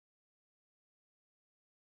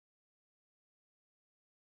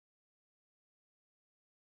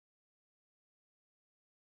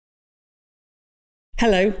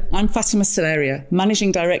Hello, I'm Fatima Solaria,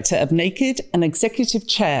 Managing Director of Naked and Executive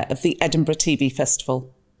Chair of the Edinburgh TV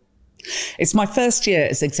Festival. It's my first year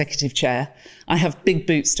as Executive Chair. I have big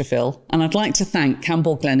boots to fill, and I'd like to thank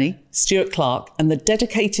Campbell Glennie, Stuart Clark and the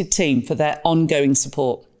dedicated team for their ongoing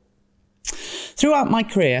support. Throughout my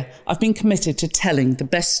career, I've been committed to telling the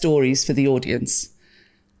best stories for the audience.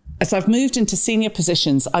 As I've moved into senior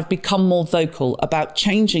positions, I've become more vocal about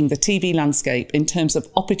changing the TV landscape in terms of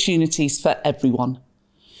opportunities for everyone.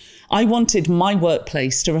 I wanted my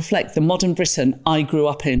workplace to reflect the modern Britain I grew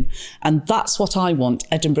up in, and that's what I want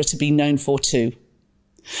Edinburgh to be known for too.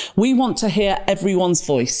 We want to hear everyone's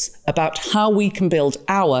voice about how we can build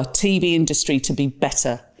our TV industry to be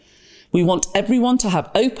better. We want everyone to have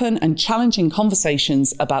open and challenging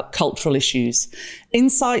conversations about cultural issues,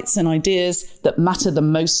 insights and ideas that matter the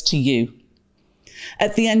most to you.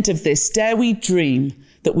 At the end of this, dare we dream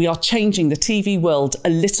that we are changing the TV world a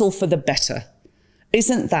little for the better?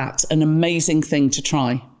 Isn't that an amazing thing to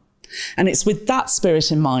try? And it's with that spirit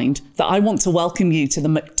in mind that I want to welcome you to the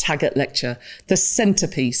MacTaggart Lecture, the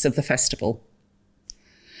centrepiece of the festival.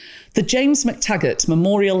 The James MacTaggart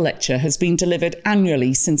Memorial Lecture has been delivered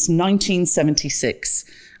annually since 1976,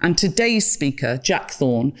 and today's speaker, Jack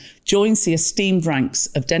Thorne, joins the esteemed ranks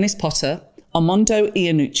of Dennis Potter, Armando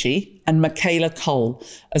Iannucci and Michaela Cole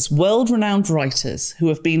as world-renowned writers who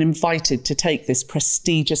have been invited to take this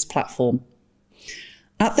prestigious platform.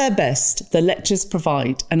 At their best, the lectures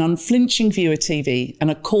provide an unflinching view of TV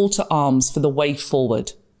and a call to arms for the way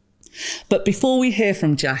forward. But before we hear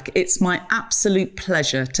from Jack, it's my absolute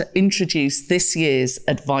pleasure to introduce this year's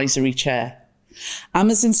advisory chair,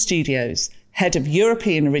 Amazon Studios, Head of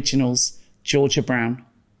European Originals, Georgia Brown.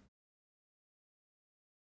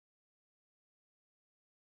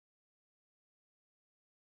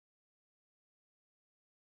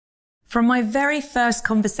 From my very first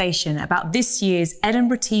conversation about this year's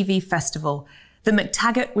Edinburgh TV Festival, the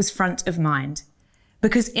MacTaggart was front of mind.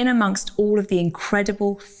 Because in amongst all of the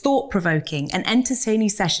incredible, thought-provoking and entertaining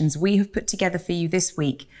sessions we have put together for you this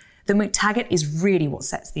week, the MacTaggart is really what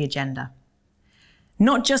sets the agenda.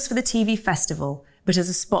 Not just for the TV festival, but as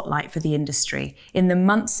a spotlight for the industry in the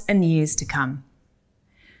months and years to come.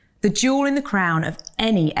 The jewel in the crown of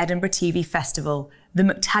any Edinburgh TV festival, the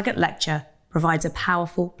MacTaggart Lecture provides a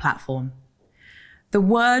powerful platform. The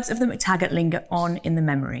words of the MacTaggart linger on in the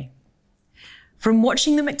memory. From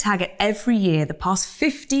watching the MacTaggart every year the past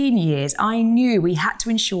 15 years, I knew we had to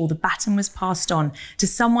ensure the baton was passed on to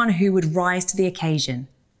someone who would rise to the occasion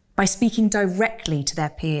by speaking directly to their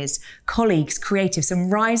peers, colleagues, creatives,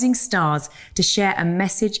 and rising stars to share a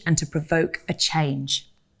message and to provoke a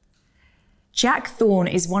change. Jack Thorne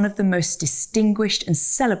is one of the most distinguished and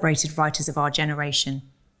celebrated writers of our generation.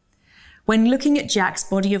 When looking at Jack's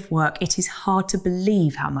body of work, it is hard to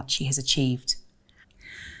believe how much he has achieved.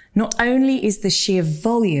 Not only is the sheer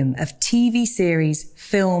volume of TV series,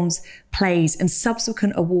 films, plays, and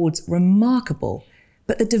subsequent awards remarkable,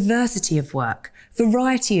 but the diversity of work,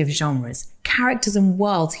 variety of genres, characters and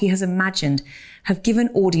worlds he has imagined have given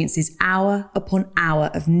audiences hour upon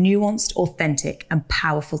hour of nuanced, authentic, and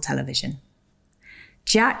powerful television.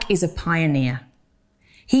 Jack is a pioneer.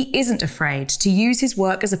 He isn't afraid to use his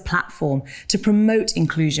work as a platform to promote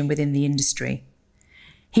inclusion within the industry.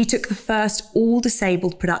 He took the first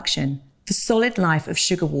all-disabled production, The Solid Life of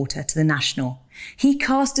Sugarwater, to the National. He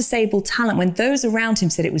cast disabled talent when those around him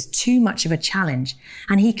said it was too much of a challenge,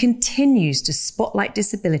 and he continues to spotlight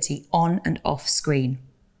disability on and off screen.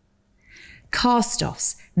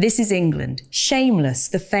 Cast-offs, This Is England, Shameless,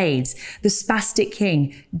 The Fades, The Spastic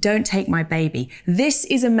King, Don't Take My Baby. This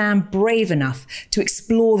is a man brave enough to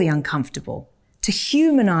explore the uncomfortable, to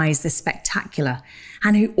humanise the spectacular,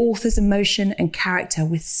 and who authors emotion and character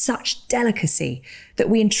with such delicacy that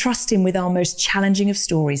we entrust him with our most challenging of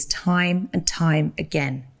stories time and time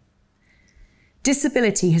again.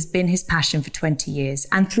 Disability has been his passion for 20 years,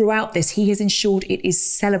 and throughout this he has ensured it is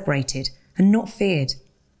celebrated and not feared.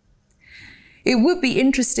 It would be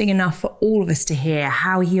interesting enough for all of us to hear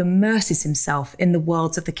how he immerses himself in the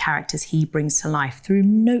worlds of the characters he brings to life through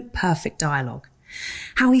note-perfect dialogue.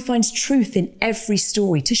 How he finds truth in every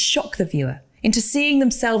story to shock the viewer into seeing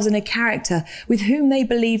themselves in a character with whom they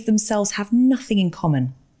believe themselves have nothing in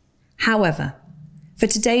common. However, for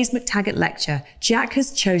today's MacTaggart Lecture, Jack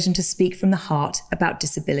has chosen to speak from the heart about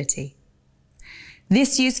disability.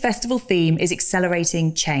 This year's festival theme is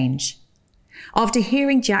accelerating change. After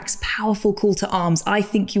hearing Jack's powerful call to arms, I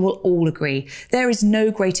think you will all agree there is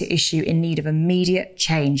no greater issue in need of immediate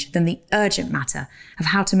change than the urgent matter of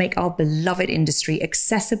how to make our beloved industry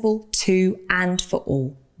accessible to and for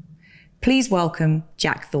all. Please welcome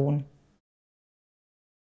Jack Thorne.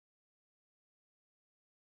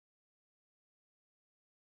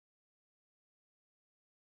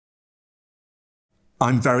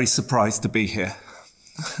 I'm very surprised to be here.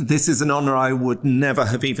 This is an honour I would never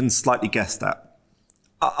have even slightly guessed at.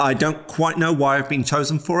 I don't quite know why I've been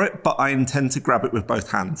chosen for it, but I intend to grab it with both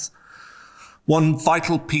hands. One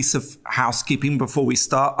vital piece of housekeeping before we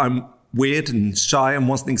start: I'm weird and shy and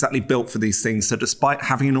wasn't exactly built for these things, so despite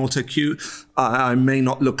having an auto cue, I may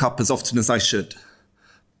not look up as often as I should.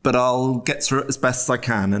 But I'll get through it as best as I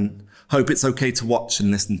can and hope it's okay to watch and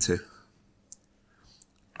listen to.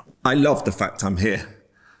 I love the fact I'm here,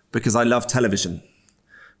 because I love television.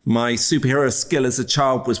 My superhero skill as a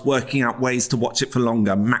child was working out ways to watch it for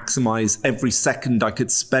longer, maximise every second I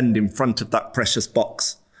could spend in front of that precious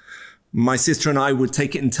box. My sister and I would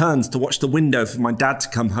take it in turns to watch the window for my dad to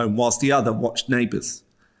come home whilst the other watched Neighbours.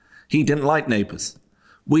 He didn't like Neighbours.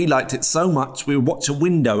 We liked it so much we would watch a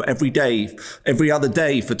window every other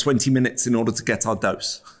day for 20 minutes in order to get our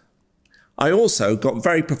dose. I also got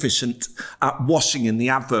very proficient at washing in the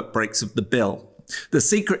advert breaks of the bill. The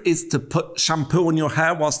secret is to put shampoo on your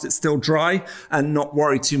hair whilst it's still dry and not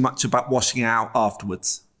worry too much about washing it out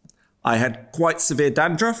afterwards. I had quite severe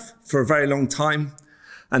dandruff for a very long time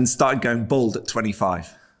and started going bald at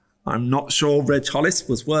 25. I'm not sure Reg Hollis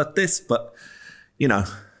was worth this, but, you know.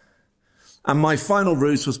 And my final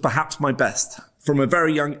ruse was perhaps my best. From a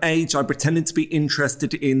very young age, I pretended to be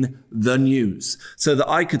interested in the news so that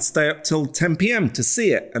I could stay up till 10 p.m. to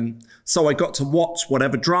see it, and so I got to watch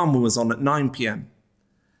whatever drama was on at 9 p.m.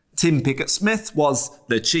 Tim Pickett-Smith was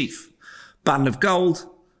The Chief. Band of Gold,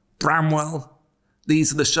 Bramwell.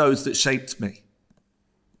 These are the shows that shaped me.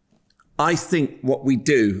 I think what we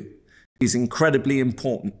do is incredibly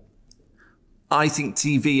important. I think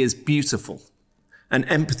TV is beautiful. An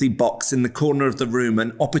empathy box in the corner of the room,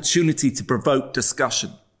 an opportunity to provoke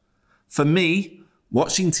discussion. For me,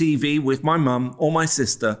 watching TV with my mum or my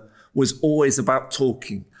sister was always about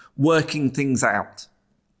talking, working things out.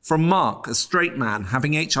 From Mark, a straight man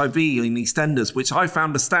having HIV in EastEnders, which I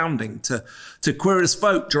found astounding, to Queer as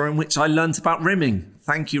Folk, during which I learnt about rimming.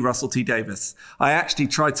 Thank you, Russell T. Davis. I actually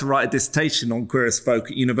tried to write a dissertation on Queer as Folk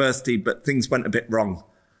at university, but things went a bit wrong.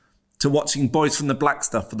 To watching Boys from the Black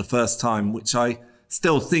Stuff for the first time, which I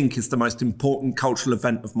still think is the most important cultural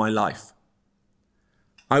event of my life.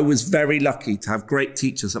 I was very lucky to have great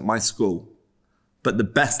teachers at my school, but the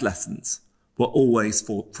best lessons were always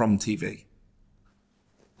from TV.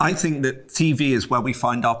 I think that TV is where we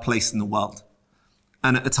find our place in the world.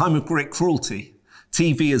 And at a time of great cruelty,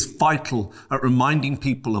 TV is vital at reminding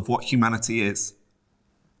people of what humanity is.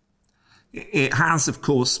 It has, of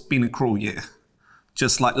course, been a cruel year,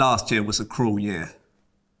 just like last year was a cruel year.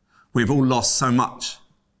 We've all lost so much.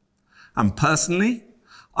 And personally,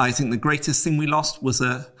 I think the greatest thing we lost was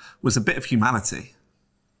a bit of humanity.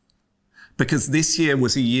 Because this year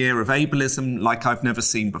was a year of ableism like I've never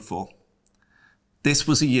seen before. This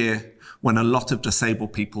was a year when a lot of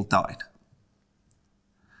disabled people died.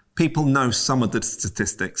 People know some of the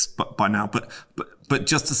statistics by now, but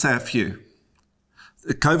just to say a few.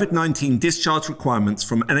 The COVID-19 discharge requirements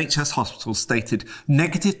from NHS hospitals stated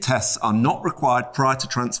negative tests are not required prior to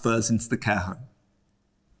transfers into the care home.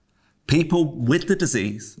 People with the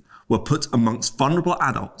disease were put amongst vulnerable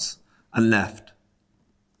adults and left.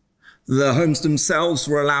 The homes themselves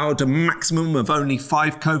were allowed a maximum of only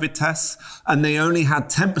 5 COVID tests, and they only had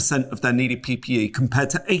 10% of their needed PPE compared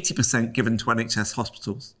to 80% given to NHS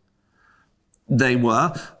hospitals. They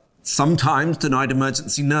were sometimes denied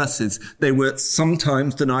emergency nurses. They were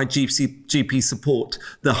sometimes denied GP support.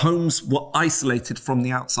 The homes were isolated from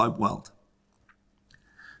the outside world.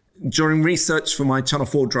 During research for my Channel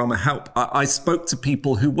 4 drama Help, I spoke to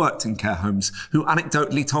people who worked in care homes, who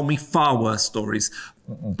anecdotally told me far worse stories,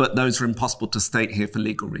 but those are impossible to state here for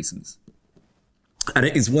legal reasons. And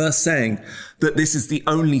it is worth saying that this is the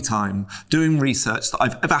only time doing research that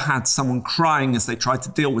I've ever had someone crying as they try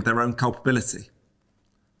to deal with their own culpability.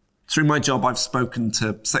 Through my job, I've spoken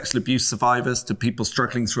to sexual abuse survivors, to people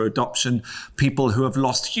struggling through adoption, people who have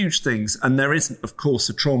lost huge things. And there isn't, of course,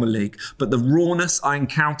 a trauma league, but the rawness I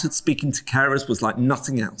encountered speaking to carers was like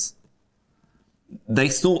nothing else. They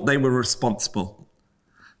thought they were responsible.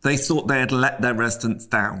 They thought they had let their residents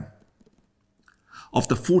down. Of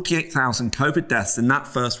the 48,000 COVID deaths in that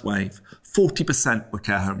first wave, 40% were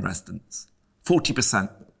care home residents. 40%.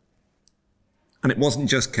 And it wasn't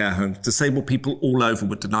just care homes. Disabled people all over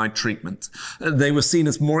were denied treatment. They were seen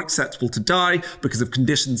as more acceptable to die because of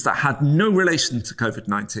conditions that had no relation to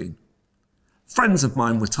COVID-19. Friends of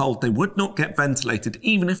mine were told they would not get ventilated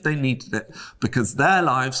even if they needed it because their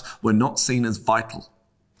lives were not seen as vital.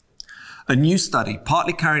 A new study,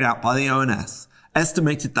 partly carried out by the ONS,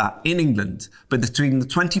 estimated that in England, between the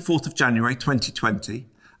 24th of January 2020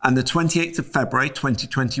 and the 28th of February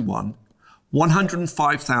 2021,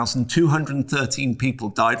 105,213 people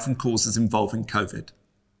died from causes involving COVID.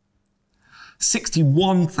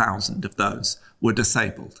 61,000 of those were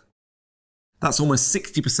disabled. That's almost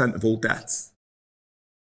 60% of all deaths.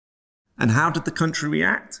 And how did the country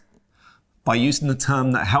react? By using the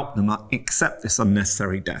term that helped them accept this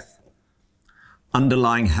unnecessary death: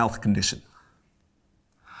 underlying health condition.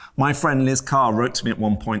 My friend Liz Carr wrote to me at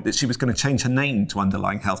one point that she was going to change her name to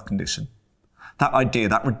underlying health condition. That idea,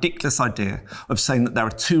 that ridiculous idea of saying that there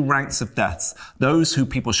are two ranks of deaths: those who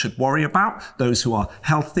people should worry about, those who are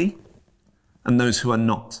healthy, and those who are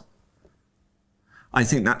not. I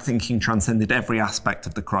think that thinking transcended every aspect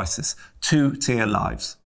of the crisis. Two-tier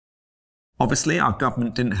lives. Obviously, our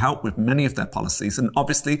government didn't help with many of their policies, and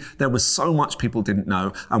obviously there was so much people didn't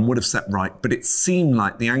know and would have set right, but it seemed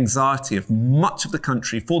like the anxiety of much of the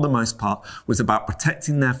country, for the most part, was about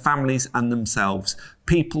protecting their families and themselves.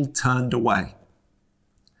 People turned away.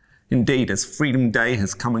 Indeed, as Freedom Day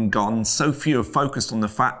has come and gone, so few have focused on the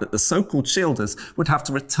fact that the so-called shielders would have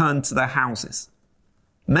to return to their houses.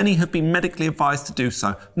 Many have been medically advised to do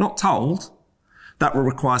so, not told. That will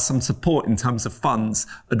require some support in terms of funds,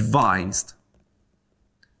 advised.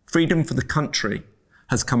 Freedom for the country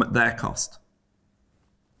has come at their cost.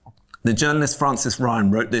 The journalist Frances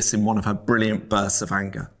Ryan wrote this in one of her brilliant bursts of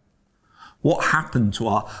anger. What happened to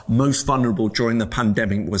our most vulnerable during the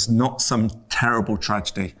pandemic was not some terrible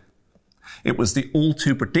tragedy. It was the all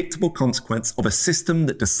too predictable consequence of a system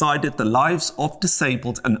that decided the lives of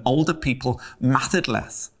disabled and older people mattered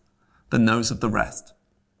less than those of the rest.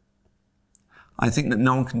 I think that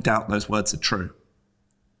no one can doubt those words are true.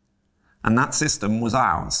 And that system was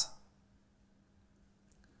ours.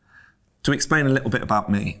 To explain a little bit about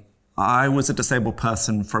me, I was a disabled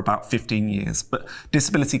person for about 15 years, but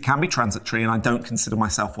disability can be transitory and I don't consider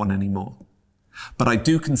myself one anymore. But I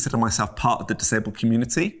do consider myself part of the disabled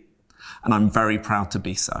community, and I'm very proud to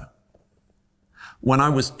be so. When I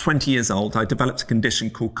was 20 years old, I developed a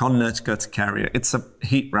condition called connurgic urticaria. It's a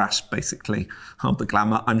heat rash, basically, of the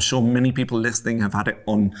glamour. I'm sure many people listening have had it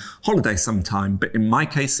on holiday sometime, but in my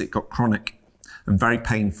case, it got chronic and very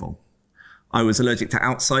painful. I was allergic to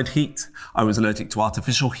outside heat, I was allergic to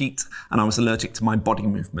artificial heat, and I was allergic to my body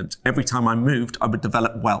movement. Every time I moved, I would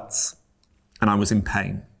develop welts, and I was in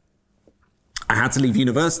pain. I had to leave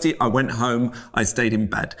university, I went home, I stayed in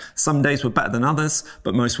bed. Some days were better than others,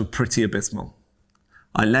 but most were pretty abysmal.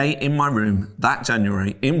 I lay in my room that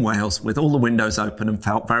January in Wales with all the windows open and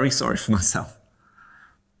felt very sorry for myself.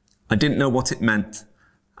 I didn't know what it meant,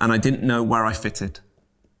 and I didn't know where I fitted.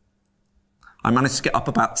 I managed to get up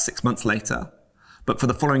about 6 months later, but for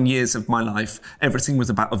the following years of my life, everything was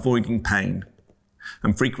about avoiding pain,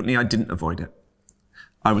 and frequently I didn't avoid it.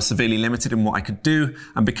 I was severely limited in what I could do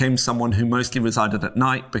and became someone who mostly resided at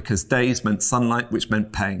night because days meant sunlight, which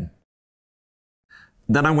meant pain.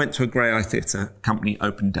 Then I went to a Grey Eye Theatre company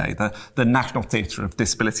open day, the national theatre of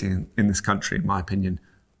disability in this country, in my opinion.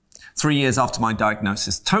 3 years after my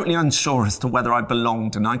diagnosis, totally unsure as to whether I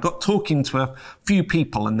belonged, and I got talking to a few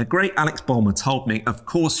people, and the great Alex Bulmer told me, "Of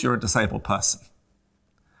course you're a disabled person."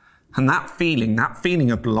 And that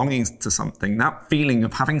feeling of belonging to something, that feeling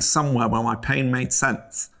of having somewhere where my pain made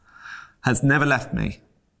sense, has never left me.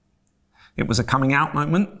 It was a coming out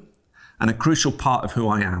moment and a crucial part of who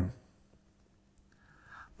I am.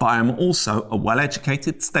 But I am also a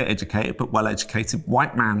well-educated, state-educated, but well-educated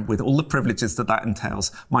white man with all the privileges that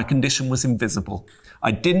entails. My condition was invisible. I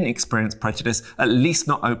didn't experience prejudice, at least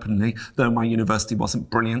not openly, though my university wasn't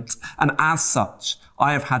brilliant. And as such,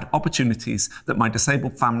 I have had opportunities that my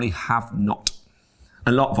disabled family have not.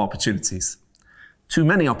 A lot of opportunities. Too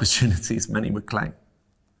many opportunities, many would claim.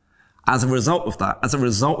 As a result of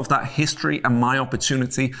that history and my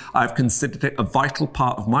opportunity, I have considered it a vital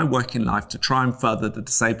part of my working life to try and further the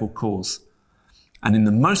disabled cause. And in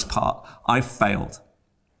the most part, I've failed.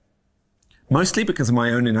 Mostly because of my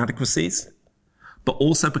own inadequacies, but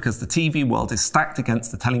also because the TV world is stacked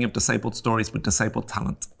against the telling of disabled stories with disabled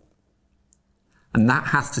talent. And that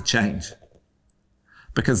has to change.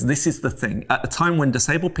 Because this is the thing, at a time when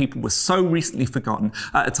disabled people were so recently forgotten,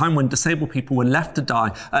 at a time when disabled people were left to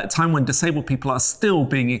die, at a time when disabled people are still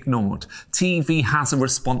being ignored, TV has a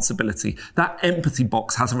responsibility. That empathy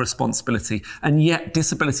box has a responsibility. And yet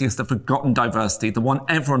disability is the forgotten diversity, the one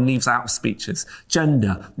everyone leaves out of speeches.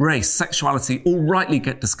 Gender, race, sexuality all rightly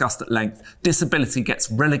get discussed at length. Disability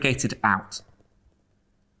gets relegated out.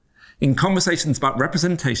 In conversations about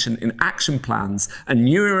representation in action plans and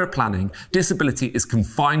new era planning, disability is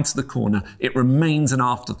confined to the corner. It remains an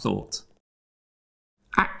afterthought.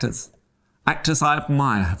 Actors I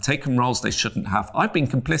admire have taken roles they shouldn't have. I've been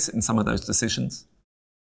complicit in some of those decisions.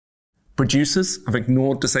 Producers have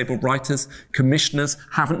ignored disabled writers. Commissioners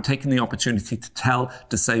haven't taken the opportunity to tell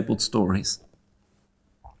disabled stories.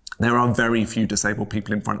 There are very few disabled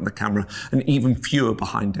people in front of the camera and even fewer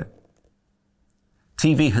behind it.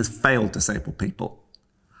 TV has failed disabled people,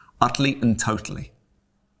 utterly and totally.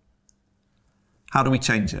 How do we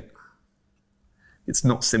change it? It's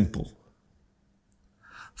not simple.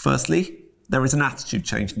 Firstly, there is an attitude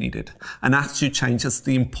change needed. An attitude change as to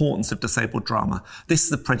the importance of disabled drama. This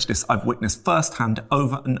is a prejudice I've witnessed firsthand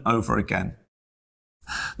over and over again.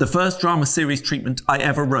 The first drama series treatment I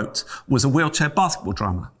ever wrote was a wheelchair basketball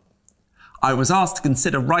drama. I was asked to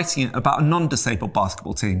consider writing it about a non-disabled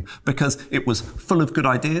basketball team because it was full of good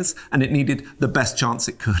ideas and it needed the best chance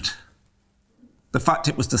it could. The fact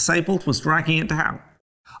it was disabled was dragging it down.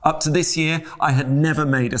 Up to this year, I had never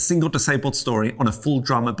made a single disabled story on a full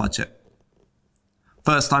drama budget.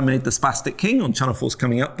 First, I made The Spastic King on Channel 4's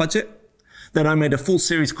Coming Up budget. Then I made a full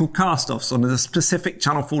series called Cast-Offs on a specific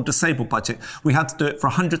Channel 4 disabled budget. We had to do it for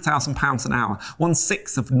 £100,000 an hour,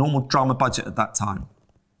 1/6 of normal drama budget at that time.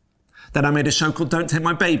 Then I made a show called Don't Take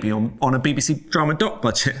My Baby on a BBC drama doc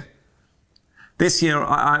budget. This year,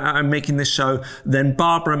 I'm making this show, Then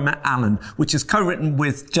Barbara Met Alan, which is co-written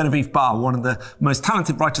with Genevieve Barr, one of the most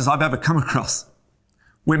talented writers I've ever come across.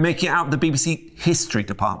 We're making it out of the BBC History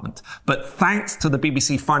Department. But thanks to the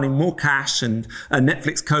BBC finding more cash and a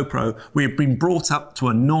Netflix co-pro, we have been brought up to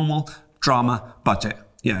a normal drama budget.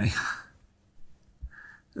 Yay.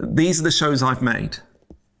 These are the shows I've made,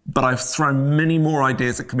 but I've thrown many more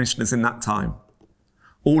ideas at commissioners in that time.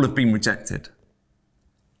 All have been rejected.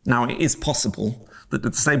 Now, it is possible that the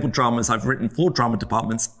disabled dramas I've written for drama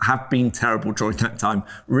departments have been terrible during that time.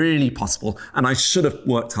 Really possible. And I should have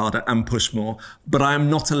worked harder and pushed more. But I am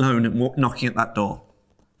not alone in knocking at that door.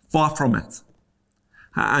 Far from it.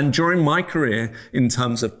 And during my career, in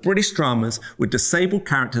terms of British dramas with disabled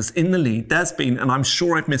characters in the lead, there's been, and I'm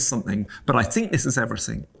sure I've missed something, but I think this is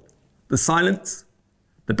everything. The Silence,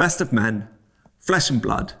 The Best of Men, Flesh and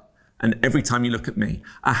Blood, and Every Time You Look at Me.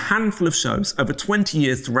 A handful of shows over 20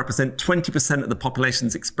 years to represent 20% of the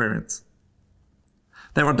population's experience.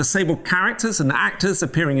 There are disabled characters and actors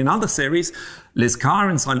appearing in other series. Liz Carr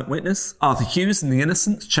in Silent Witness, Arthur Hughes in The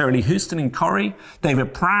Innocents, Shirley Lee Houston in Kiri,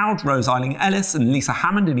 David Proud, Rose Eiling-Ellis and Lisa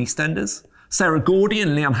Hammond in EastEnders, Sarah Gordy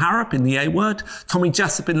and Leon Harrop in The A-Word, Tommy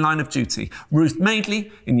Jessup in Line of Duty, Ruth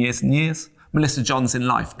Madeley in Years and Years, Melissa Johns in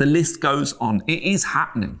Life. The list goes on. It is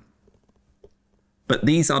happening. But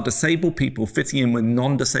these are disabled people fitting in with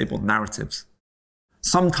non-disabled narratives.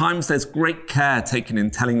 Sometimes there's great care taken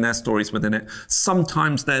in telling their stories within it.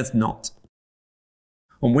 Sometimes there's not.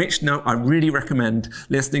 On which note, I really recommend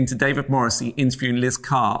listening to David Morrissey interviewing Liz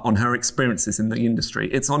Carr on her experiences in the industry.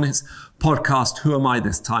 It's on his podcast, Who Am I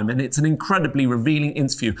This Time? And it's an incredibly revealing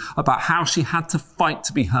interview about how she had to fight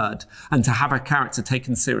to be heard and to have her character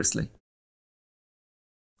taken seriously.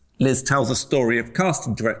 Liz tells a story of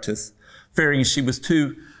casting directors fearing she was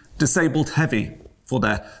too disabled heavy for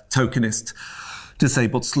their tokenist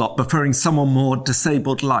disabled slot, preferring someone more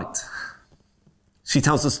disabled light. She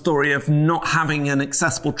tells a story of not having an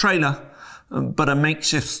accessible trailer, but a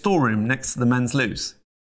makeshift storeroom next to the men's loos.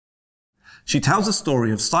 She tells a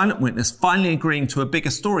story of Silent Witness finally agreeing to a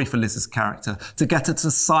bigger story for Liz's character to get her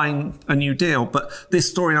to sign a new deal, but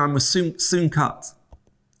this storyline was soon cut.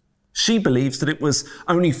 She believes that it was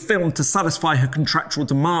only filmed to satisfy her contractual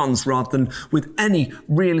demands rather than with any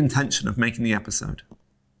real intention of making the episode.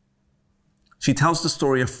 She tells the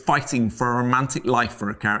story of fighting for a romantic life for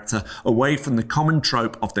a character away from the common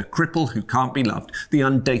trope of the cripple who can't be loved, the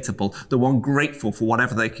undateable, the one grateful for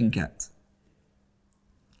whatever they can get.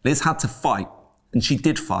 Liz had to fight, and she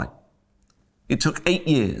did fight. It took 8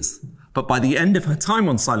 years, but by the end of her time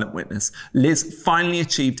on Silent Witness, Liz finally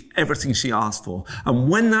achieved everything she asked for. And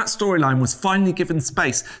when that storyline was finally given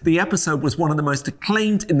space, the episode was one of the most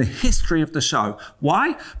acclaimed in the history of the show.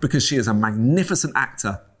 Why? Because she is a magnificent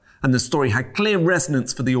actor, and the story had clear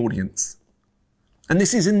resonance for the audience. And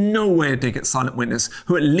this is in no way a dig at Silent Witness,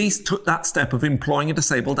 who at least took that step of employing a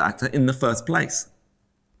disabled actor in the first place.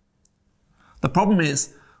 The problem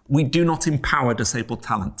is, we do not empower disabled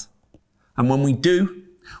talent. And when we do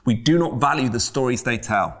not value the stories they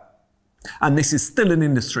tell. And this is still an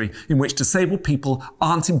industry in which disabled people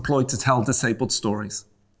aren't employed to tell disabled stories.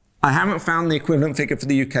 I haven't found the equivalent figure for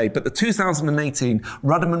the UK, but the 2018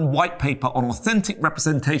 Rudderman White Paper on Authentic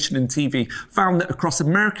Representation in TV found that across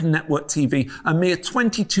American network TV, a mere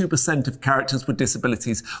 22% of characters with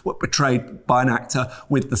disabilities were portrayed by an actor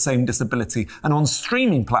with the same disability. And on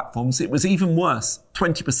streaming platforms, it was even worse,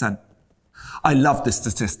 20%. I love this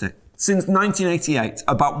statistic. Since 1988,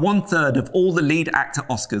 about 1/3 of all the lead actor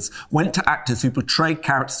Oscars went to actors who portrayed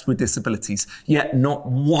characters with disabilities, yet not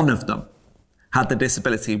one of them had the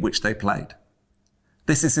disability which they played.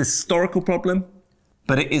 This is a historical problem,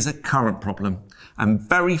 but it is a current problem, and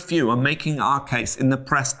very few are making our case in the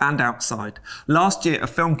press and outside. Last year, a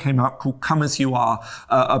film came out called Come As You Are,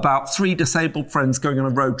 about 3 disabled friends going on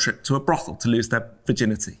a road trip to a brothel to lose their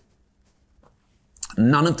virginity.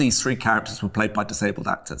 None of these 3 characters were played by disabled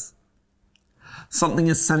actors. Something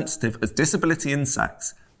as sensitive as disability in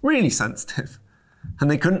sex, really sensitive,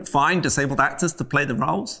 and they couldn't find disabled actors to play the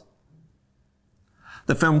roles?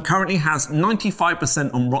 The film currently has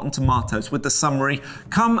 95% on Rotten Tomatoes with the summary,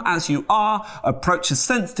 "Come As You Are approaches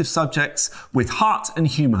sensitive subjects with heart and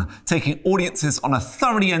humour, taking audiences on a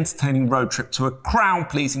thoroughly entertaining road trip to a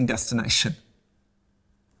crowd-pleasing destination."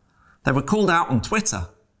 They were called out on Twitter,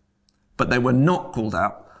 but they were not called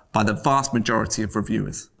out by the vast majority of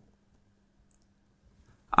reviewers.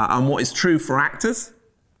 And what is true for actors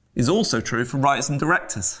is also true for writers and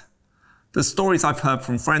directors. The stories I've heard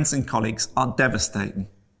from friends and colleagues are devastating,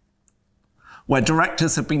 where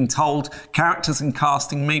directors have been told characters in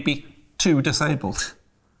casting may be too disabled,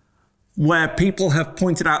 where people have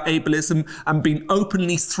pointed out ableism and been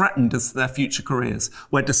openly threatened as to their future careers,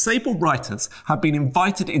 where disabled writers have been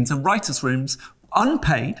invited into writers' rooms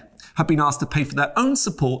unpaid, have been asked to pay for their own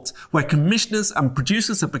support, where commissioners and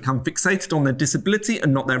producers have become fixated on their disability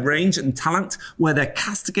and not their range and talent, where they're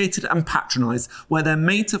castigated and patronised, where they're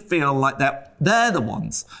made to feel like they're the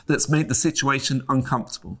ones that's made the situation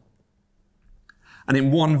uncomfortable. And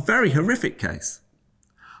in one very horrific case,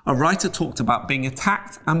 a writer talked about being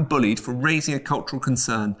attacked and bullied for raising a cultural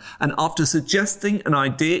concern, and after suggesting an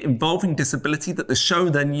idea involving disability that the show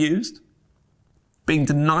then used, being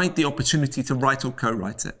denied the opportunity to write or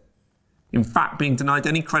co-write it. In fact, being denied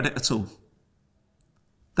any credit at all.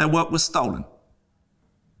 Their work was stolen.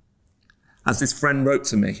 As this friend wrote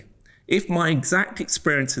to me, if my exact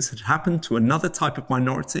experiences had happened to another type of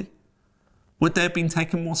minority, would they have been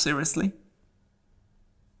taken more seriously?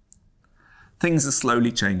 Things are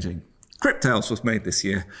slowly changing. Crypt Tales was made this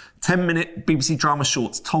year, 10-minute BBC drama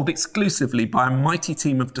shorts told exclusively by a mighty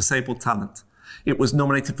team of disabled talent. It was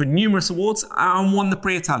nominated for numerous awards and won the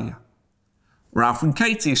Prix Italia. Ralph and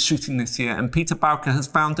Katie is shooting this year, and Peter Bowker has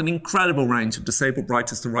found an incredible range of disabled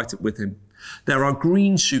writers to write it with him. There are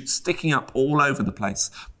green shoots sticking up all over the place,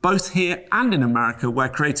 both here and in America, where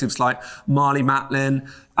creatives like Marley Matlin,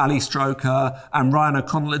 Ali Stroker and Ryan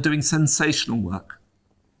O'Connell are doing sensational work.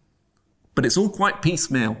 But it's all quite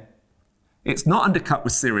piecemeal. It's not undercut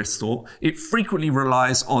with serious thought. It frequently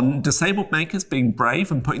relies on disabled makers being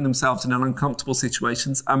brave and putting themselves in uncomfortable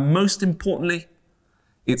situations, and most importantly,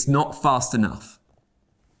 it's not fast enough.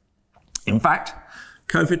 In fact,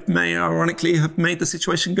 COVID may ironically have made the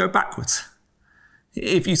situation go backwards.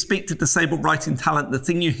 If you speak to disabled writing talent, the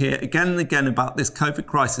thing you hear again and again about this COVID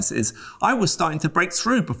crisis is, "I was starting to break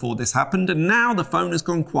through before this happened, and now the phone has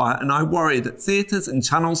gone quiet, and I worry that theatres and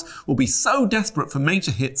channels will be so desperate for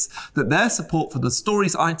major hits that their support for the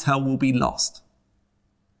stories I tell will be lost."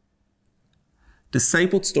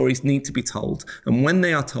 Disabled stories need to be told, and when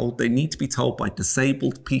they are told, they need to be told by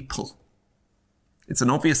disabled people. It's an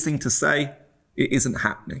obvious thing to say, it isn't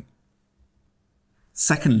happening.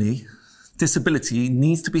 Secondly, disability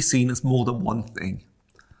needs to be seen as more than one thing.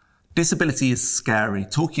 Disability is scary.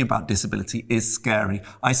 Talking about disability is scary.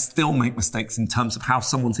 I still make mistakes in terms of how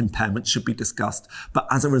someone's impairment should be discussed, but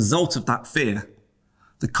as a result of that fear,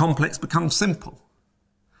 the complex becomes simple.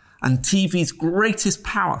 And TV's greatest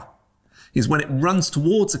power is when it runs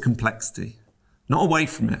towards a complexity, not away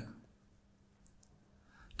from it.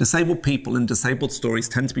 Disabled people and disabled stories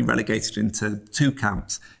tend to be relegated into 2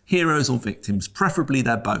 camps, heroes or victims, preferably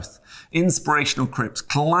they're both. Inspirational crips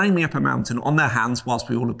climbing up a mountain on their hands whilst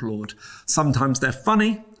we all applaud. Sometimes they're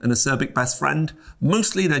funny, an acerbic best friend,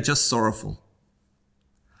 mostly they're just sorrowful.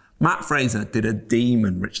 Matt Fraser did a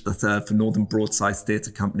demon Richard III for Northern Broadside's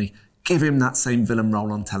theatre company. Give him that same villain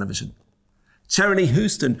role on television. Cherry Lee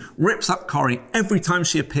Houston rips up Corrie every time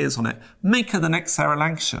she appears on it. Make her the next Sarah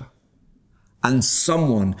Lancashire. And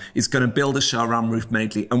someone is going to build a show around Ruth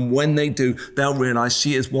Madeley, and when they do, they'll realise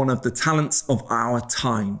she is one of the talents of our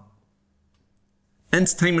time.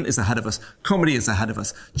 Entertainment is ahead of us. Comedy is ahead of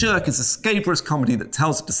us. Jerk is a scabrous comedy that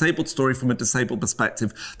tells a disabled story from a disabled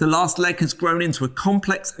perspective. The Last Leg has grown into a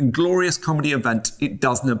complex and glorious comedy event. It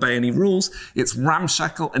doesn't obey any rules. It's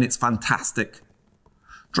ramshackle and it's fantastic.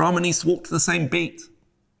 Drama needs to walk to the same beat.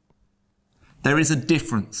 There is a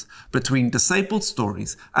difference between disabled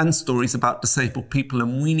stories and stories about disabled people,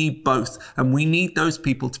 and we need both. And we need those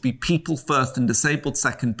people to be people first and disabled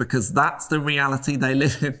second, because that's the reality they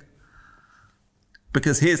live in.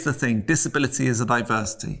 Because here's the thing, disability is a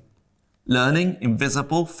diversity. Learning,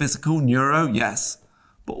 invisible, physical, neuro, yes,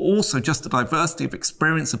 but also just a diversity of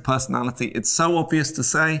experience of personality. It's so obvious to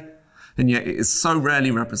say, and yet it is so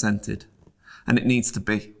rarely represented, and it needs to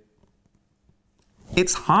be.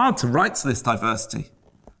 It's hard to write to this diversity,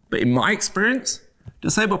 but in my experience,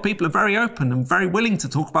 disabled people are very open and very willing to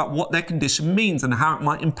talk about what their condition means and how it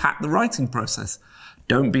might impact the writing process.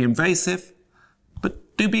 Don't be invasive,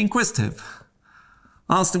 but do be inquisitive.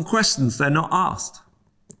 Ask them questions they're not asked.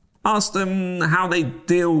 Ask them how they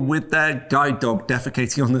deal with their guide dog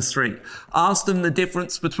defecating on the street. Ask them the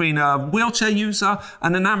difference between a wheelchair user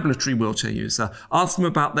and an ambulatory wheelchair user. Ask them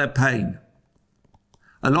about their pain.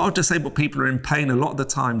 A lot of disabled people are in pain a lot of the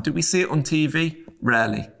time. Do we see it on TV?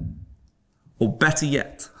 Rarely. Or better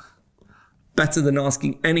yet, better than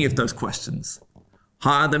asking any of those questions,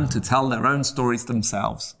 hire them to tell their own stories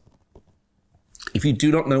themselves. If you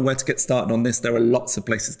do not know where to get started on this, there are lots of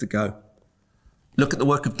places to go. Look at the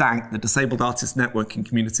work of DANC, the Disabled Artists Networking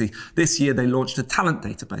Community. This year they launched a talent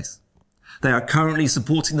database. They are currently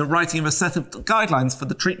supporting the writing of a set of guidelines for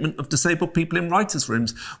the treatment of disabled people in writers'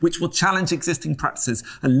 rooms, which will challenge existing practices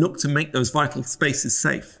and look to make those vital spaces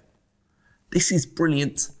safe. This is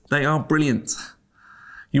brilliant. They are brilliant.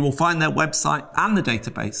 You will find their website and the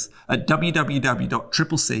database at www.cccc.org.uk.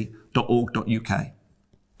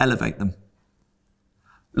 Elevate them.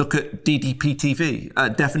 Look at DDP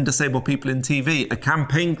TV, Deaf and Disabled People in TV, a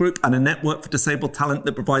campaign group and a network for disabled talent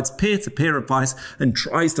that provides peer-to-peer advice and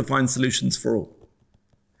tries to find solutions for all.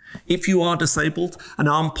 If you are disabled and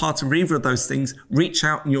aren't part of either of those things, reach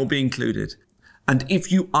out and you'll be included. And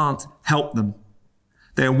if you aren't, help them.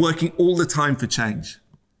 They are working all the time for change.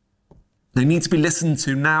 They need to be listened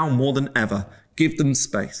to now more than ever. Give them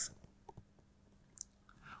space.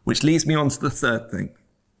 Which leads me on to the third thing.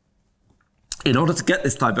 In order to get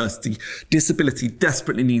this diversity, disability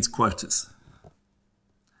desperately needs quotas.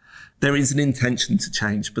 There is an intention to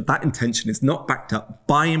change, but that intention is not backed up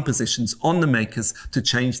by impositions on the makers to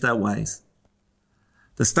change their ways.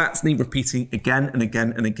 The stats need repeating again and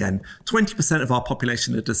again and again. 20% of our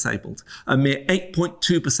population are disabled. A mere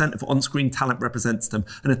 8.2% of on-screen talent represents them,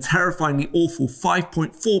 and a terrifyingly awful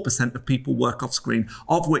 5.4% of people work off-screen,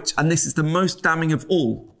 of which, and this is the most damning of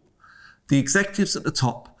all, the executives at the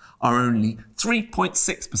top are only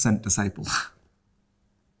 3.6% disabled.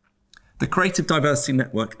 The Creative Diversity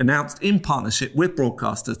Network announced in partnership with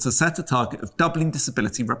broadcasters to set a target of doubling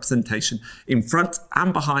disability representation in front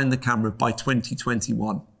and behind the camera by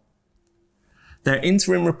 2021. Their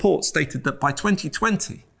interim report stated that by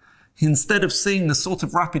 2020, instead of seeing the sort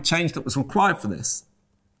of rapid change that was required for this,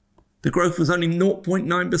 the growth was only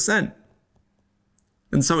 0.9%.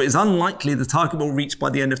 And so it is unlikely the target will reach by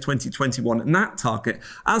the end of 2021. And that target,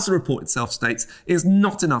 as the report itself states, is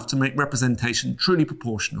not enough to make representation truly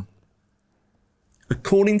proportional.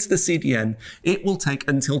 According to the CDN, it will take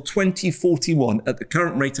until 2041 at the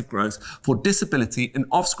current rate of growth for disability in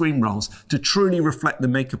off-screen roles to truly reflect the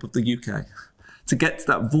makeup of the UK, to get to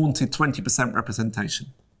that vaunted 20% representation.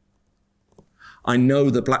 I know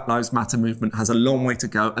the Black Lives Matter movement has a long way to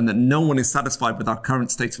go and that no one is satisfied with our current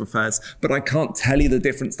state of affairs, but I can't tell you the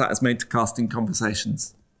difference that has made to casting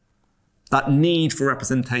conversations. That need for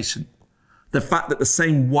representation. The fact that the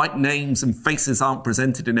same white names and faces aren't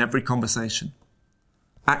presented in every conversation.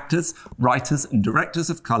 Actors, writers and directors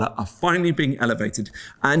of colour are finally being elevated,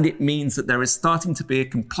 and it means that there is starting to be a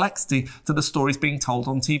complexity to the stories being told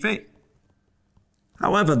on TV.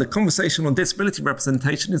 However, the conversation on disability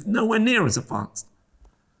representation is nowhere near as advanced.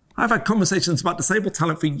 I've had conversations about disabled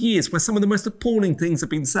talent for years where some of the most appalling things have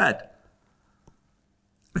been said.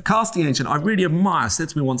 A casting agent I really admire said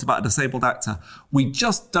to me once about a disabled actor, "We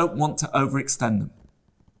just don't want to overextend them."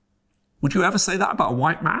 Would you ever say that about a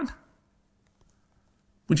white man?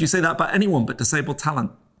 Would you say that about anyone but disabled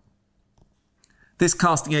talent? This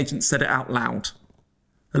casting agent said it out loud.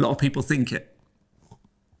 A lot of people think it.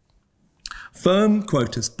 Firm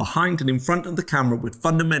quotas behind and in front of the camera would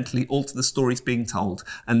fundamentally alter the stories being told,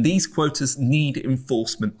 and these quotas need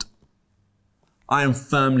enforcement. I am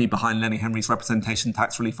firmly behind Lenny Henry's representation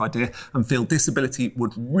tax relief idea and feel disability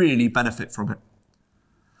would really benefit from it.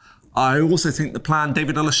 I also think the plan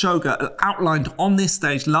David Olusoga outlined on this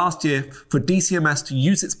stage last year for DCMS to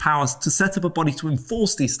use its powers to set up a body to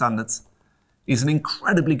enforce these standards is an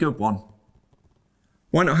incredibly good one.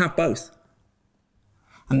 Why not have both?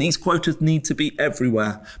 And these quotas need to be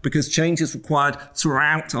everywhere because change is required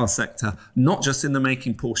throughout our sector, not just in the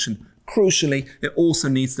making portion. Crucially, it also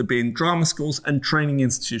needs to be in drama schools and training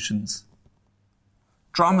institutions.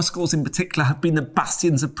 Drama schools in particular have been the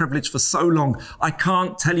bastions of privilege for so long. I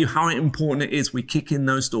can't tell you how important it is we kick in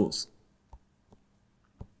those doors.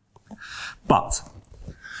 But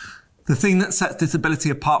the thing that sets disability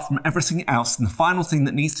apart from everything else, and the final thing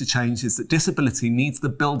that needs to change, is that disability needs the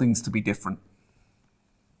buildings to be different.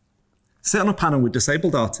 Sit on a panel with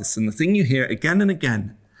disabled artists, and the thing you hear again and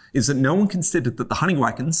again is that no one considered that the honey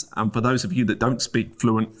wagons, and for those of you that don't speak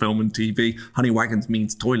fluent film and TV, honey wagons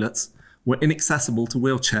means toilets, were inaccessible to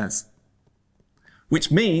wheelchairs.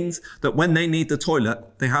 Which means that when they need the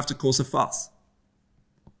toilet, they have to cause a fuss.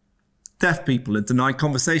 Deaf people are denied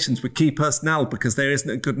conversations with key personnel because there isn't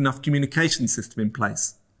a good enough communication system in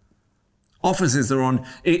place. Offices are on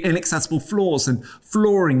inaccessible floors and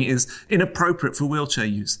flooring is inappropriate for wheelchair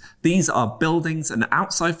use. These are buildings and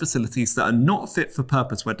outside facilities that are not fit for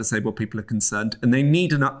purpose where disabled people are concerned, and they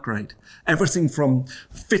need an upgrade. Everything from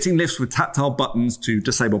fitting lifts with tactile buttons to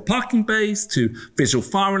disabled parking bays to visual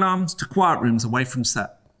fire alarms to quiet rooms away from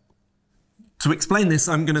set. To explain this,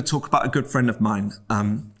 I'm going to talk about a good friend of mine.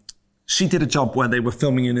 She did a job where they were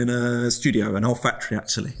filming in a studio, an old factory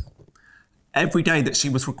actually. Every day that she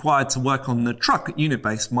was required to work on the truck at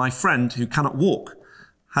Unibase, my friend, who cannot walk,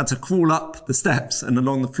 had to crawl up the steps and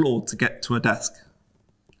along the floor to get to her desk.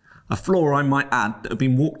 A floor, I might add, that had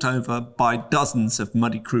been walked over by dozens of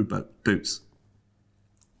muddy crew boots.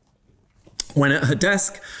 When at her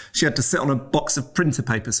desk, she had to sit on a box of printer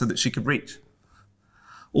paper so that she could reach.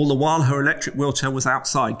 All the while, her electric wheelchair was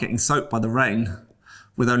outside getting soaked by the rain,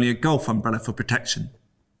 with only a golf umbrella for protection.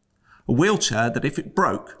 A wheelchair that, if it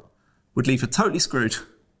broke, would leave her totally screwed.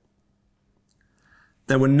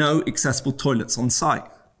 There were no accessible toilets on site.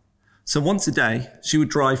 So once a day, she would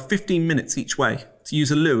drive 15 minutes each way to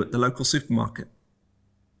use a loo at the local supermarket.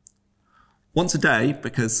 Once a day,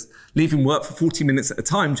 because leaving work for 40 minutes at a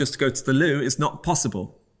time just to go to the loo is not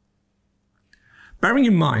possible. Bearing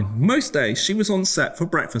in mind, most days she was on set for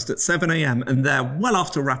breakfast at 7 a.m. and there well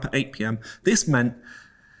after a wrap at 8 p.m. This meant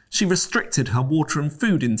she restricted her water and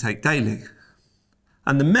food intake daily.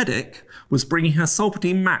 And the medic was bringing her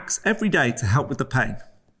Solpadeine Max every day to help with the pain.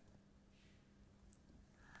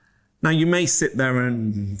 Now you may sit there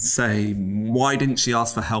and say, why didn't she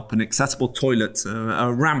ask for help? An accessible toilet,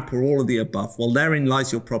 a ramp, or all of the above? Well, therein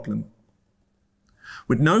lies your problem.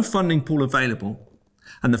 With no funding pool available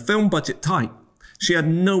and the film budget tight, she had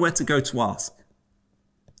nowhere to go to ask.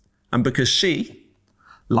 And because she,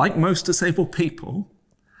 like most disabled people,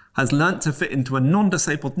 has learnt to fit into a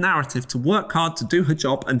non-disabled narrative to work hard to do her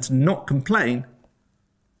job and to not complain,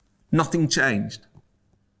 nothing changed.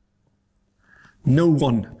 No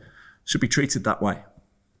one should be treated that way.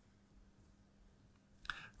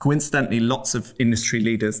 Coincidentally, lots of industry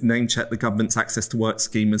leaders name-check the government's Access to Work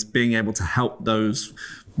scheme as being able to help those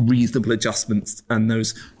reasonable adjustments and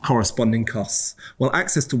those corresponding costs. Well,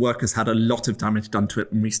 Access to Work has had a lot of damage done to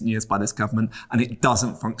it in recent years by this government, and it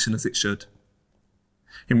doesn't function as it should.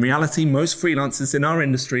 In reality, most freelancers in our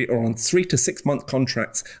industry are on 3 to 6 month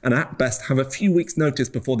contracts and at best have a few weeks' notice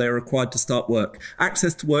before they are required to start work.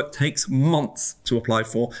 Access to Work takes months to apply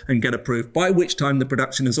for and get approved, by which time the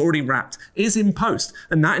production is already wrapped, is in post,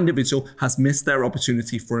 and that individual has missed their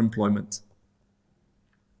opportunity for employment.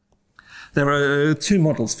 There are two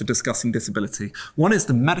models for discussing disability. One is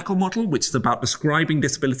the medical model, which is about describing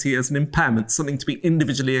disability as an impairment, something to be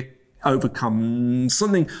individually overcome,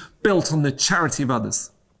 something built on the charity of others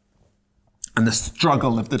and the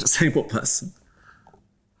struggle of the disabled person.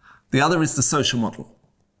 The other is the social model,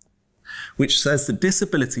 which says that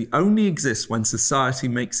disability only exists when society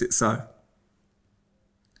makes it so.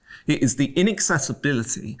 It is the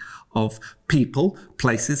inaccessibility of people,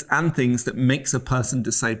 places, and things that makes a person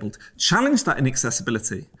disabled. Challenge that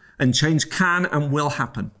inaccessibility, and change can and will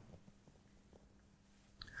happen.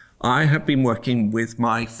 I have been working with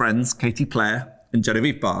my friends Katie Player and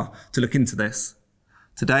Genevieve Barr to look into this.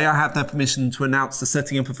 Today I have their permission to announce the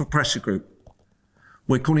setting up of a pressure group.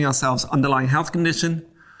 We're calling ourselves Underlying Health Condition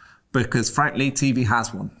because, frankly, TV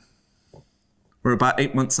has one. We're about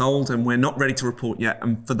 8 months old and we're not ready to report yet.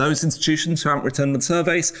 And for those institutions who haven't returned the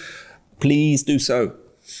surveys, please do so.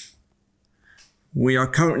 We are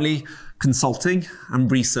currently consulting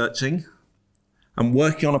and researching and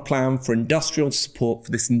working on a plan for industrial support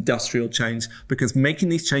for this industrial change, because making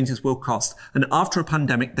these changes will cost. And after a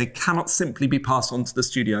pandemic, they cannot simply be passed on to the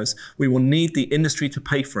studios. We will need the industry to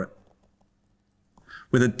pay for it.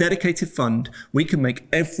 With a dedicated fund, we can make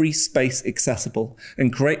every space accessible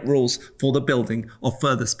and create rules for the building of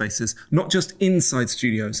further spaces, not just inside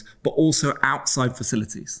studios, but also outside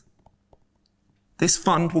facilities. This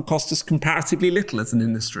fund will cost us comparatively little as an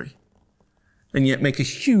industry, and yet make a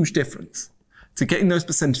huge difference to getting those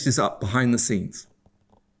percentages up behind the scenes.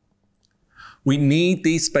 We need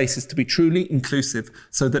these spaces to be truly inclusive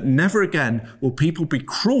so that never again will people be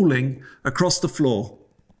crawling across the floor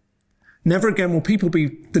Never again will people be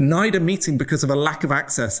denied a meeting because of a lack of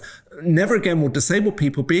access. Never again will disabled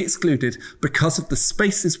people be excluded because of the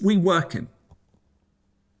spaces we work in.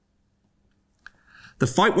 The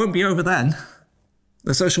fight won't be over then.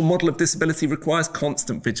 The social model of disability requires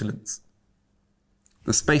constant vigilance.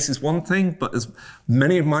 The space is one thing, but as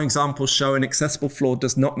many of my examples show, an accessible floor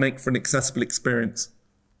does not make for an accessible experience.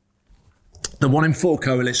 The 1 in 4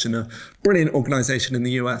 Coalition, a brilliant organisation in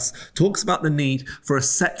the US, talks about the need for a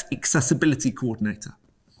set accessibility coordinator.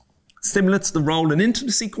 Similar to the role an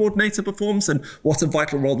intimacy coordinator performs and what a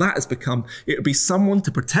vital role that has become, it would be someone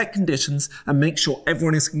to protect conditions and make sure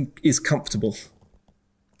everyone is comfortable.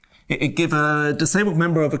 It'd give a disabled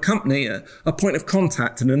member of a company a point of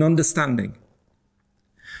contact and an understanding.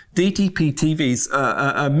 DTP TV's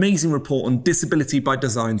amazing report on disability by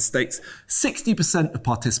design states 60% of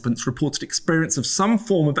participants reported experience of some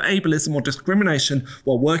form of ableism or discrimination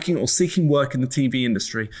while working or seeking work in the TV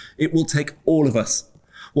industry. It will take all of us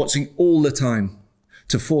watching all the time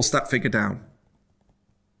to force that figure down.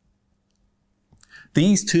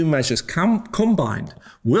 These two measures combined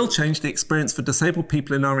will change the experience for disabled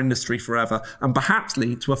people in our industry forever and perhaps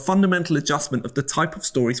lead to a fundamental adjustment of the type of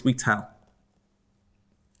stories we tell.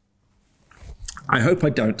 I hope I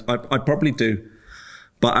don't. I probably do.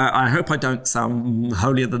 But I hope I don't sound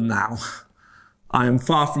holier than thou. I am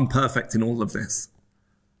far from perfect in all of this.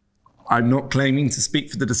 I'm not claiming to speak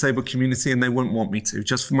for the disabled community, and they wouldn't want me to,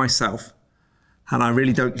 just for myself. And I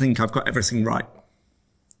really don't think I've got everything right.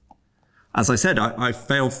 As I said, I've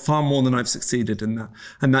failed far more than I've succeeded in that.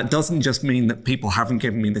 And that doesn't just mean that people haven't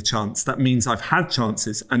given me the chance. That means I've had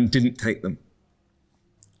chances and didn't take them.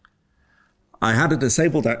 I had a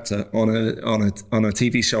disabled actor on a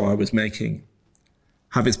TV show I was making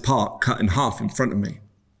have his part cut in half in front of me,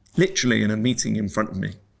 literally in a meeting in front of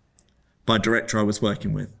me, by a director I was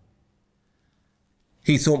working with.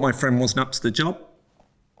 He thought my friend wasn't up to the job.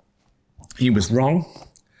 He was wrong,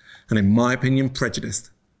 and in my opinion,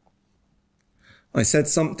 prejudiced. I said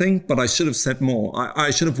something, but I should have said more.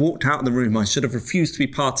 I should have walked out of the room. I should have refused to be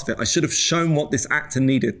part of it. I should have shown what this actor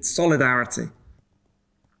needed, solidarity.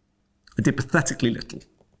 I did pathetically little.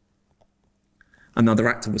 Another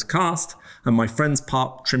actor was cast, and my friend's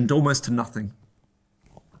part trimmed almost to nothing.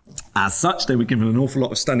 As such, they were given an awful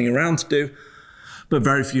lot of standing around to do, but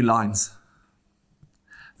very few lines.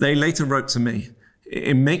 They later wrote to me,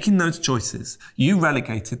 "In making those choices, you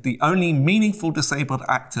relegated the only meaningful disabled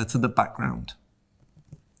actor to the background."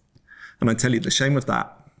 And I tell you, the shame of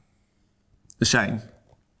that. The shame.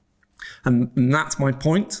 And that's my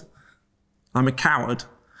point. I'm a coward.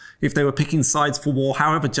 If they were picking sides for war,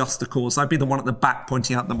 however just the cause, I'd be the one at the back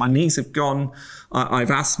pointing out that my knees have gone,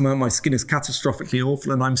 I've asthma, my skin is catastrophically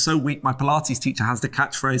awful, and I'm so weak my Pilates teacher has the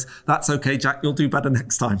catchphrase, "That's okay, Jack, you'll do better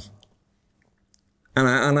next time."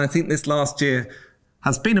 And I think this last year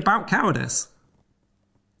has been about cowardice.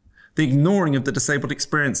 The ignoring of the disabled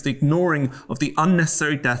experience, the ignoring of the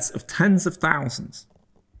unnecessary deaths of tens of thousands.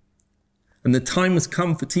 And the time has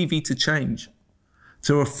come for TV to change,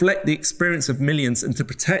 to reflect the experience of millions and to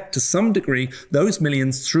protect, to some degree, those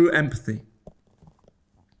millions through empathy.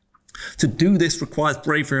 To do this requires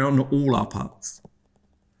bravery on all our parts.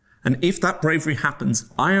 And if that bravery happens,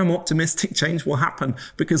 I am optimistic change will happen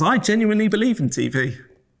because I genuinely believe in TV.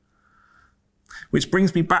 Which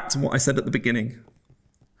brings me back to what I said at the beginning.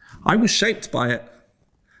 I was shaped by it,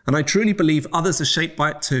 and I truly believe others are shaped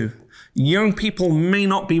by it too. Young people may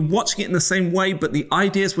not be watching it in the same way, but the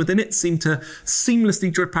ideas within it seem to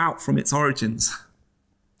seamlessly drip out from its origins.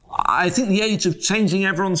 I think the age of changing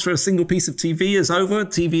everyone through a single piece of TV is over.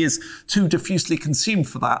 TV is too diffusely consumed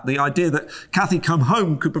for that. The idea that Kathy Come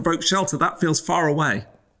Home could provoke shelter, that feels far away.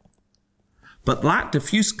 But that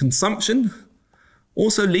diffuse consumption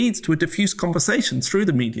also leads to a diffuse conversation through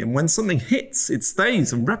the medium. When something hits, it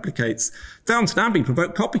stays and replicates. Downton Abbey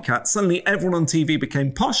provoked copycats. Suddenly everyone on TV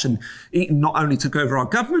became posh, and Eton not only took over our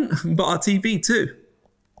government, but our TV too.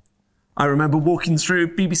 I remember walking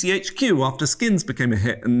through BBC HQ after Skins became a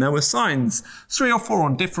hit, and there were signs, 3 or 4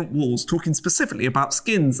 on different walls, talking specifically about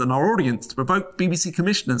Skins and our audience to provoke BBC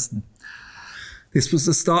commissioners. This was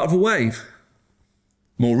the start of a wave.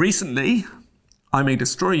 More recently, I May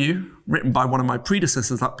Destroy You, written by one of my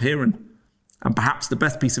predecessors up here, and perhaps the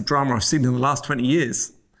best piece of drama I've seen in the last 20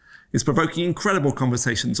 years, is provoking incredible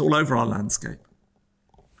conversations all over our landscape.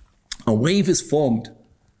 A wave is formed,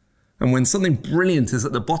 and when something brilliant is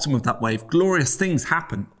at the bottom of that wave, glorious things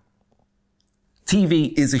happen.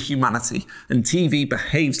 TV is a humanity, and TV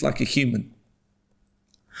behaves like a human.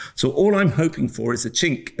 So all I'm hoping for is a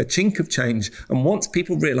chink of change, and once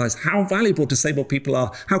people realise how valuable disabled people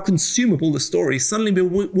are, how consumable the story, suddenly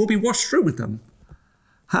we'll be washed through with them.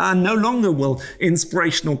 No longer will the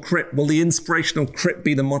inspirational crip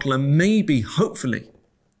be the model, and maybe, hopefully,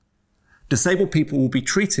 disabled people will be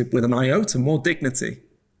treated with an iota more dignity.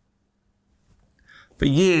 For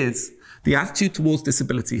years, the attitude towards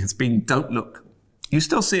disability has been, don't look. You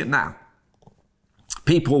still see it now.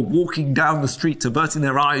 People walking down the street, averting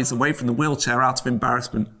their eyes away from the wheelchair out of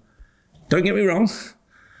embarrassment. Don't get me wrong,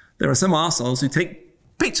 there are some arseholes who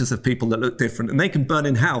take pictures of people that look different and they can burn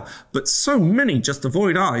in hell, but so many just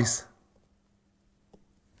avoid eyes.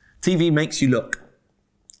 TV makes you look,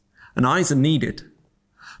 and eyes are needed,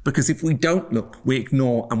 because if we don't look, we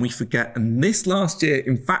ignore and we forget. And this last year,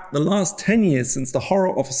 in fact, the last 10 years since the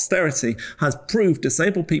horror of austerity, has proved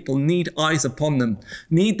disabled people need eyes upon them,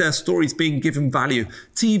 need their stories being given value.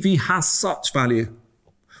 TV has such value.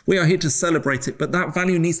 We are here to celebrate it, but that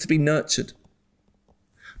value needs to be nurtured.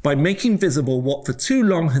 By making visible what for too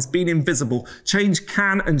long has been invisible, change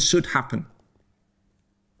can and should happen.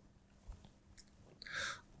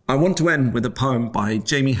 I want to end with a poem by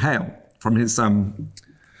Jamie Hale from his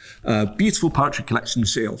beautiful poetry collection,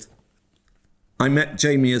 Shield. I met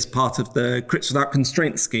Jamie as part of the Crits Without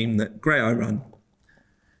Constraints scheme that Gray I run.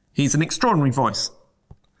 He's an extraordinary voice.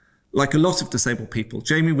 Like a lot of disabled people,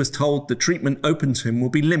 Jamie was told the treatment open to him will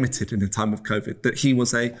be limited in a time of COVID, that he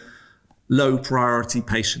was a low priority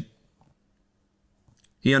patient.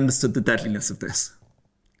 He understood the deadliness of this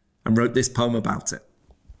and wrote this poem about it.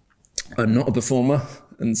 I'm not a performer,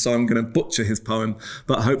 and so I'm going to butcher his poem,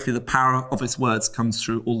 but hopefully the power of his words comes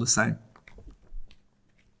through all the same.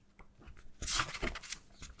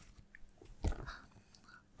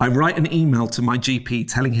 I write an email to my GP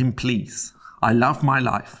telling him, please, I love my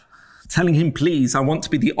life. Telling him, please, I want to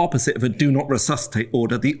be the opposite of a do not resuscitate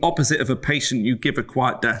order, the opposite of a patient you give a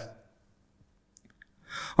quiet death.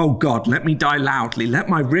 Oh God, let me die loudly. Let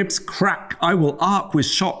my ribs crack. I will arc with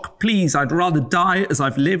shock. Please, I'd rather die as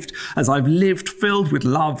I've lived filled with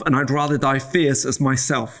love, and I'd rather die fierce as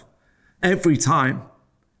myself. Every time.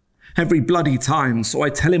 Every bloody time. So I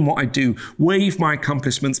tell him what I do. Wave my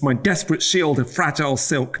accomplishments, my desperate shield of fragile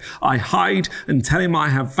silk. I hide and tell him I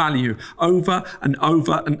have value over and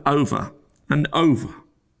over and over and over.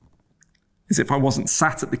 As if I wasn't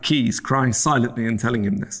sat at the keys crying silently and telling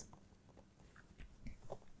him this.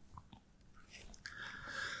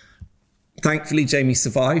 Thankfully, Jamie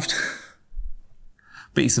survived,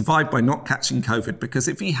 but he survived by not catching COVID, because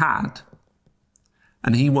if he had,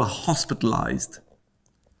 and he were hospitalised,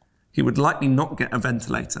 he would likely not get a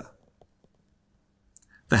ventilator.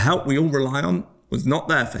 The help we all rely on was not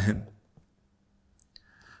there for him.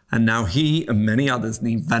 And now he and many others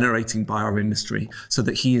need venerating by our industry so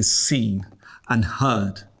that he is seen and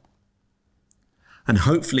heard. And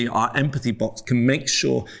hopefully our empathy box can make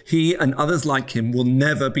sure he and others like him will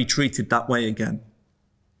never be treated that way again.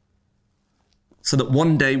 So that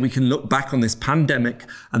one day we can look back on this pandemic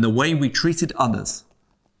and the way we treated others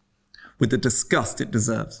with the disgust it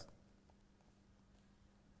deserves.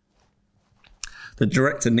 The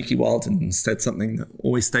director, Nikki Wilden, said something that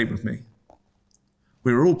always stayed with me.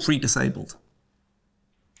 We were all pre-disabled.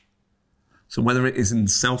 So whether it is in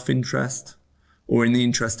self-interest or in the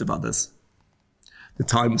interest of others, the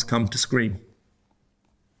time has come to scream.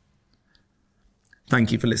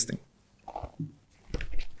 Thank you for listening.